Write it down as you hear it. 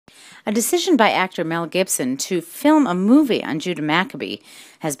A decision by actor Mel Gibson to film a movie on Judah Maccabee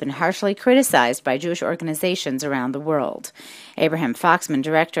has been harshly criticized by Jewish organizations around the world. Abraham Foxman,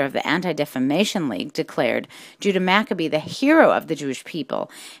 director of the Anti-Defamation League, declared Judah Maccabee the hero of the Jewish people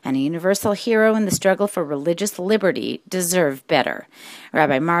and a universal hero in the struggle for religious liberty deserve better.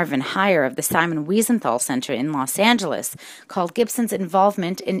 Rabbi Marvin Hier of the Simon Wiesenthal Center in Los Angeles called Gibson's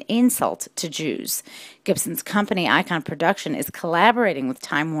involvement an insult to Jews. Gibson's company, Icon Production, is collaborating with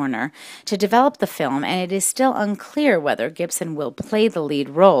Time Warner to develop the film, and it is still unclear whether Gibson will play the lead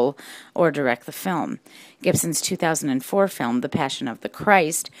role or direct the film. Gibson's 2004 film, The Passion of the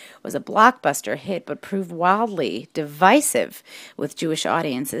Christ, was a blockbuster hit but proved wildly divisive, with Jewish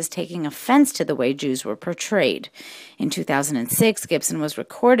audiences taking offense to the way Jews were portrayed. In 2006, Gibson was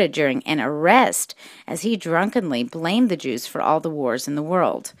recorded during an arrest as he drunkenly blamed the Jews for all the wars in the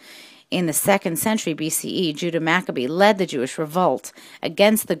world. In the 2nd century BCE, Judah Maccabee led the Jewish revolt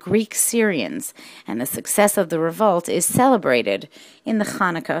against the Greek Syrians, and the success of the revolt is celebrated in the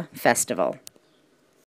Hanukkah festival.